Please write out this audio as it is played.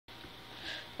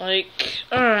Like,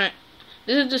 alright.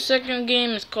 This is the second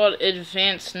game. It's called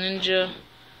Advanced Ninja.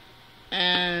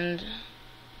 And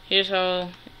here's how to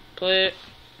play it.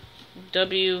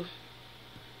 W-S-A-D.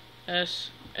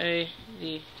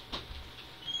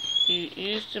 You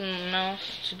use the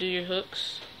mouse to do your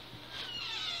hooks.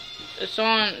 It's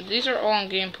on, these are all on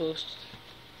game posts.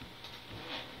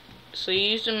 So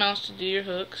you use the mouse to do your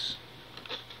hooks.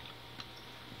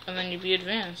 And then you be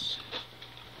advanced.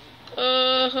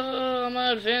 I'm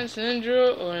not advanced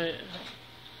ninja, or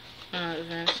I'm not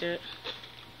advanced yet.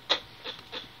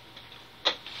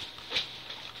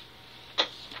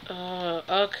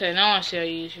 Okay, now I see how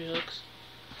you use your hooks.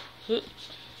 Hook,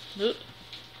 hook,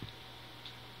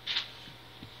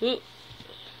 hook,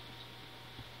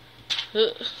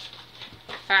 hook.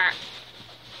 Ah.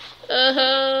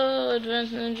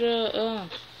 Advanced ninja.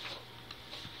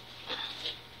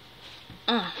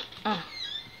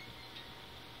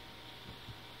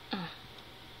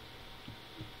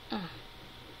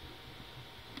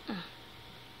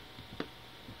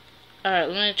 Alright,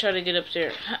 let me try to get up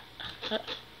there. Yeah,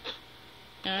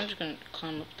 I'm just gonna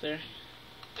climb up there.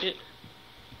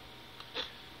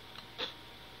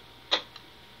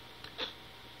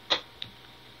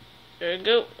 There we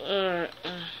go. Alright.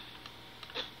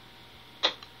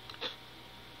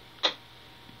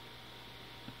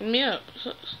 Me up.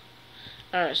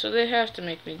 Alright, so they have to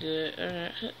make me do it.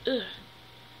 Alright.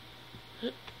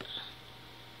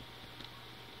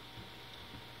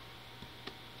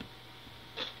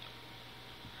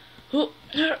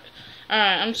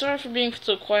 Alright, I'm sorry for being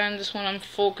so quiet on this one. I'm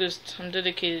focused. I'm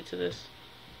dedicated to this.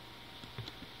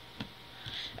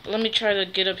 Let me try to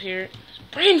get up here.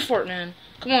 Brain fart, man.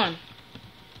 Come on.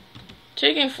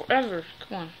 Taking forever.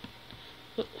 Come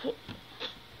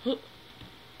on.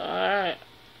 Alright.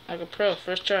 Like a pro.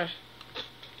 First try.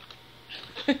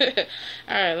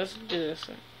 Alright, let's do this.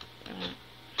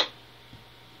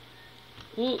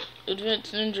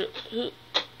 Advanced ninja.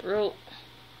 Bro.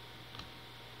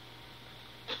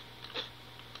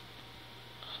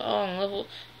 Oh, I'm level.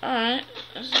 Alright.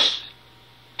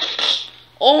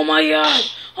 Oh my god!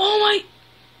 Oh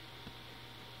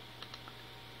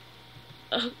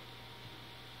my.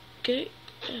 Okay.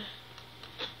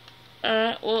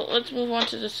 Alright, well, let's move on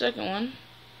to the second one.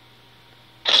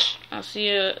 I'll see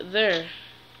you there.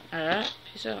 Alright,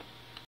 peace out.